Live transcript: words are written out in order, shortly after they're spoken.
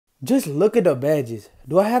Just look at the badges.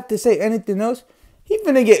 Do I have to say anything else? He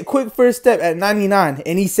finna get quick first step at 99,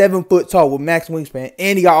 and he's 7 foot tall with max wingspan,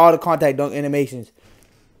 and he got all the contact dunk animations.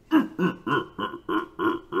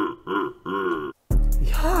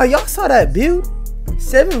 Yeah, y'all saw that build?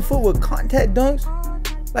 7 foot with contact dunks?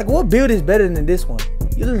 Like, what build is better than this one?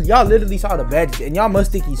 Y'all literally saw the badges, and y'all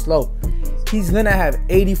must think he's slow. He's gonna have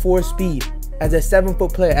 84 speed as a 7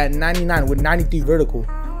 foot player at 99 with 93 vertical.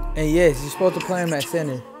 And yes, you're supposed to play him at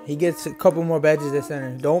center. He gets a couple more badges at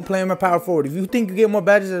center. Don't play him at power forward. If you think you get more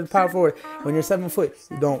badges at power forward when you're 7 foot,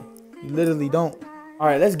 you don't. You literally don't.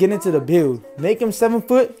 Alright, let's get into the build. Make him 7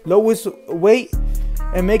 foot, lowest weight,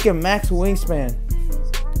 and make him max wingspan.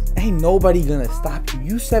 Ain't nobody gonna stop you.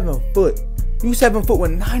 You 7 foot. You 7 foot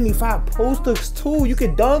with 95 post looks too. You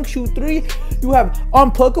can dunk, shoot 3. You have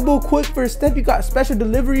unpluckable, quick first step. You got special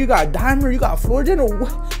delivery. You got dimer. You got floor general.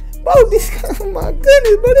 Bro, this guy, oh my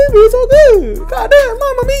goodness, but it was so good. Goddamn,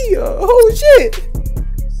 mama mia. Holy shit.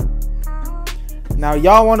 Now,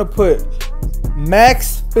 y'all want to put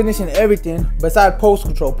max finishing everything besides post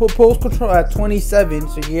control. Put post control at 27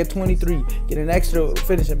 so you get 23. Get an extra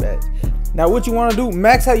finishing badge. Now, what you want to do,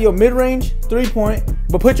 max out your mid-range 3-point,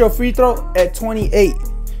 but put your free throw at 28.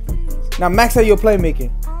 Now, max out your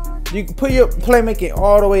playmaking. You can put your playmaking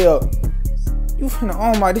all the way up. You finna,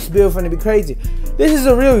 oh my, this build finna be crazy. This is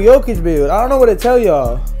a real Jokic build. I don't know what to tell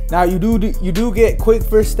y'all. Now, you do get quick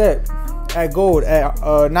first step at gold at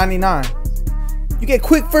 99. You get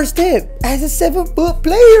quick first step as a 7 foot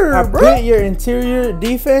player, now, bro. Put your interior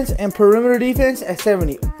defense and perimeter defense at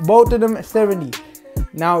 70. Both of them at 70.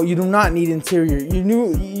 Now, you do not need interior.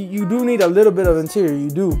 You do need a little bit of interior. You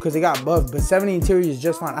do, because they got buffed. But 70 interior is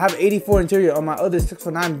just fine. I have 84 interior on my other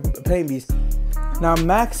 6'9" paint beast. Now,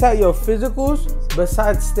 max out your physicals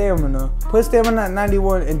besides stamina. Put stamina at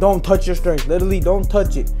 91 and don't touch your strength. Literally, don't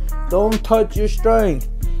touch it. Don't touch your strength.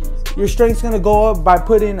 Your strength's going to go up by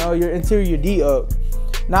putting your interior D up.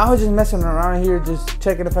 Now, I was just messing around here, just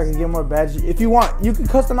checking if I can get more badges. If you want, you can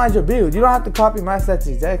customize your build. You don't have to copy my stats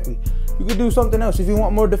exactly. You could do something else. If you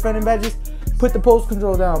want more defending badges, put the post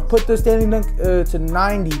control down. Put the standing dunk to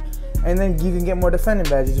 90, and then you can get more defending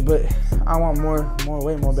badges. But I want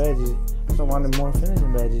way more badges. So I wanted more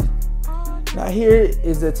finishing badges. Now here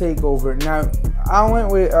is the takeover. Now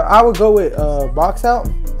I would go with box out,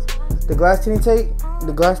 the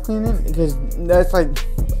glass cleaning, because that's like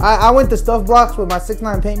I went to stuff blocks with my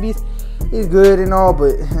 6'9" paint beast. He's good and all,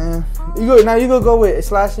 but you could go with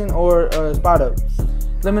slashing or spot up.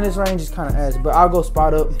 Limitless range is kind of ass, but I'll go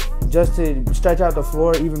spot up just to stretch out the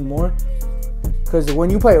floor even more. Because when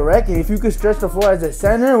you play wrecking, if you can stretch the floor as a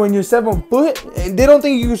center when you're 7 foot, and they don't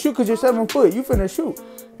think you can shoot because you're 7 foot. You finna shoot.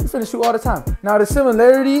 You finna shoot all the time. Now the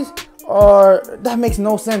similarities are, that makes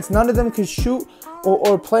no sense. None of them can shoot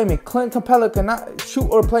or play make. Clint Capella cannot shoot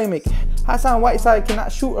or play make. Hassan Whiteside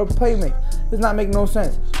cannot shoot or play make. Does not make no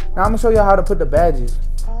sense. Now I'm gonna show you how to put the badges.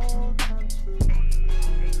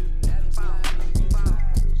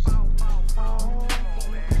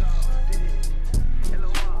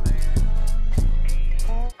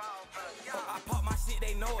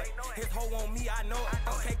 His hoe on me, I know it.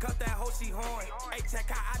 Okay, cut that hoe, she horn. Hey, check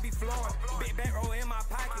how I be flowing. Big bankroll in my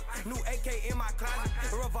pocket. New AK in my closet.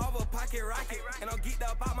 Revolver pocket rocket. And I'm geeked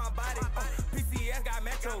up out my body. PCS got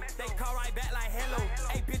Metro. They call right back like hello.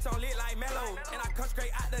 Hey, bitch, I'm lit like mellow. And I come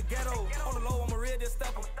straight out the ghetto. On the low, I'm a real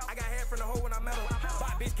stepper. I got hair from the hoe when I met her.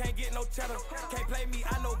 But bitch can't get no cheddar. Can't play me,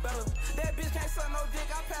 I know better. That bitch can't suck no dick.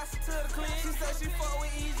 I pass it to the clean. She said she fuck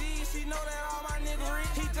with EG. She know that all my niggas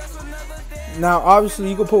rich. He just another day. Now, obviously,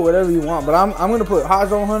 you can put whatever you want, but I'm gonna put hot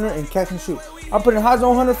zone hunter and catch and shoot. I'm putting hot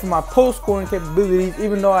zone hunter for my post scoring capabilities,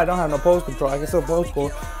 even though I don't have no post control. I can still post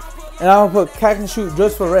score. And I'm gonna put catch and shoot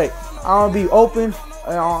just for wreck. I'm gonna be open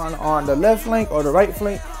on the left flank or the right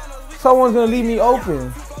flank. Someone's gonna leave me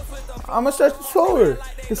open. I'm gonna stretch the floor.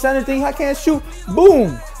 The center thing, I can't shoot.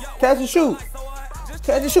 Boom, catch and shoot.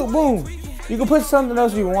 Catch and shoot. Boom. You can put something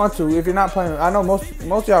else if you want to if you're not playing. I know most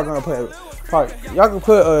of y'all gonna play part. Y'all can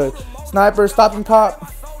put sniper, stopping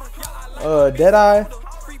top, deadeye.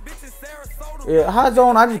 Yeah, hot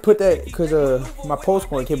zone. I just put that because my post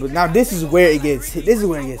scoring kit. But now this is where it gets. This is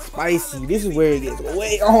where it gets spicy. This is where it gets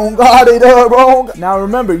way on God it up, bro. Now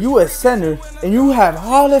remember, you a center and you have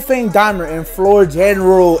Hall of Fame dimer and floor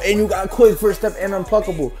general, and you got quick first step and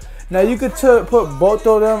unpluckable. Now you could put both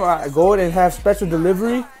of them at gold and have special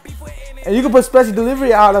delivery, and you can put special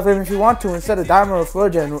delivery out of him if you want to instead of dimer or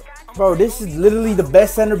floor general. Bro, this is literally the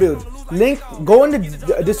best center build. Go into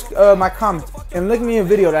this my comments and link me a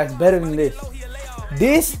video that's better than this.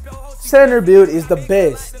 This center build is the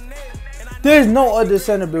best. There's no other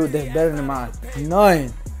center build that's better than mine.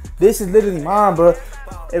 None. This is literally mine, bro.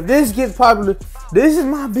 If this gets popular, this is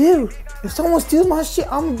my build. If someone steals my shit,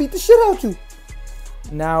 I'm gonna beat the shit out you.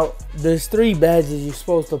 Now, there's 3 badges you're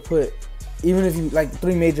supposed to put, even if you like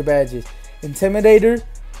 3 major badges: Intimidator,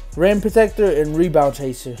 Rim Protector, and Rebound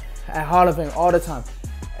Chaser at Hall of Fame all the time.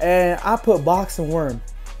 And I put Box and Worm.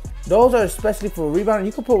 Those are especially for rebounding.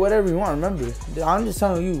 You can put whatever you want. Remember, I'm just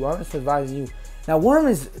telling you. I'm just advising you. Now, Worm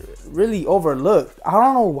is really overlooked. I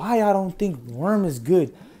don't know why I don't think Worm is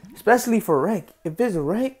good, especially for rec. If it's a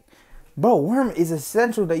rec, bro, Worm is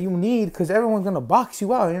essential that you need because everyone's gonna box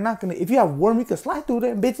you out. You're not gonna. If you have Worm, you can slide through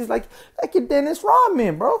them bitches like your Dennis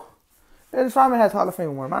Rodman, bro. Dennis Rodman has Hall of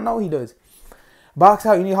Fame Worm. I know he does. Box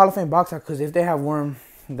out. You need Hall of Fame box out because if they have Worm,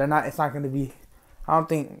 they're not. It's not gonna be. I don't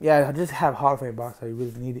think. Yeah, just have Hall of Fame box out. You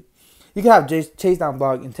really need it. You can have chase down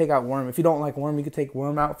block and take out Worm. If you don't like Worm, you can take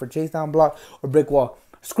Worm out for chase down block or brick wall.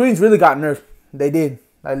 Screens really got nerfed. They did.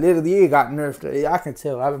 Like literally, it got nerfed. I can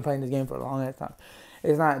tell. I've been playing this game for a long ass time.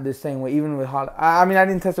 It's not the same way. Even with I mean, I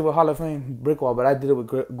didn't test it with Hall of Fame brick wall, but I did it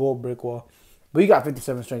with gold brick wall. But you got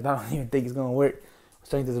 57 strength. I don't even think it's gonna work.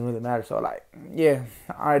 Strength doesn't really matter. So like, yeah.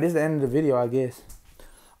 All right, this is the end of the video, I guess.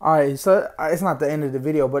 All right, so it's not the end of the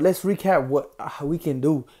video, but let's recap what we can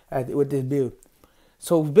do with this build.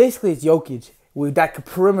 So basically, it's Jokic with that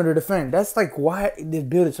perimeter defend. That's like why this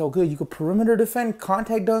build is so good. You could perimeter defend,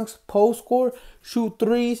 contact dunks, post score, shoot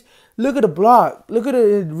threes. Look at the block. Look at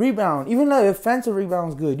the rebound. Even the offensive rebound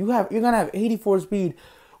is good. You're gonna have 84 speed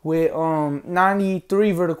with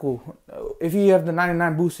 93 vertical. If you have the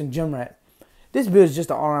 99 boost in gym rat, this build is just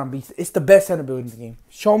an all-around beast. It's the best center build in the game.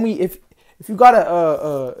 Show me if you got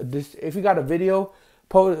a video.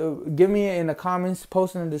 Give me it in the comments,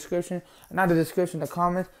 post in the description. Not the description, the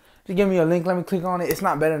comments. Just give me a link, let me click on it. It's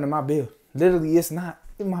not better than my build. Literally, it's not.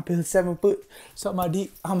 My build is 7 foot. Suck my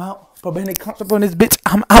dick, I'm out. For Bennett comes up on this bitch,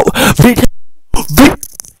 I'm out. Bitch.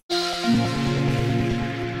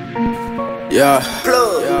 Yeah.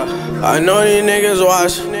 I know these niggas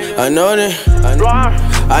watch. I know these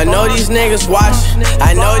niggas watch.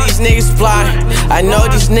 I know these niggas fly. I know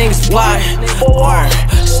these niggas fly.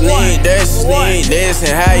 Sneak this,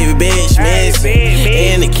 and how you bitch missing.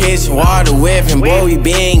 In the kitchen, water whipping, boy, we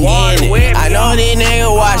been getting it. I know these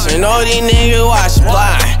niggas watch. I know these niggas watch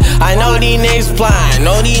fly. I know these niggas flying.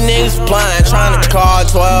 Know these niggas flying. Trying to call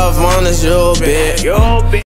 12 on this, yo, bitch.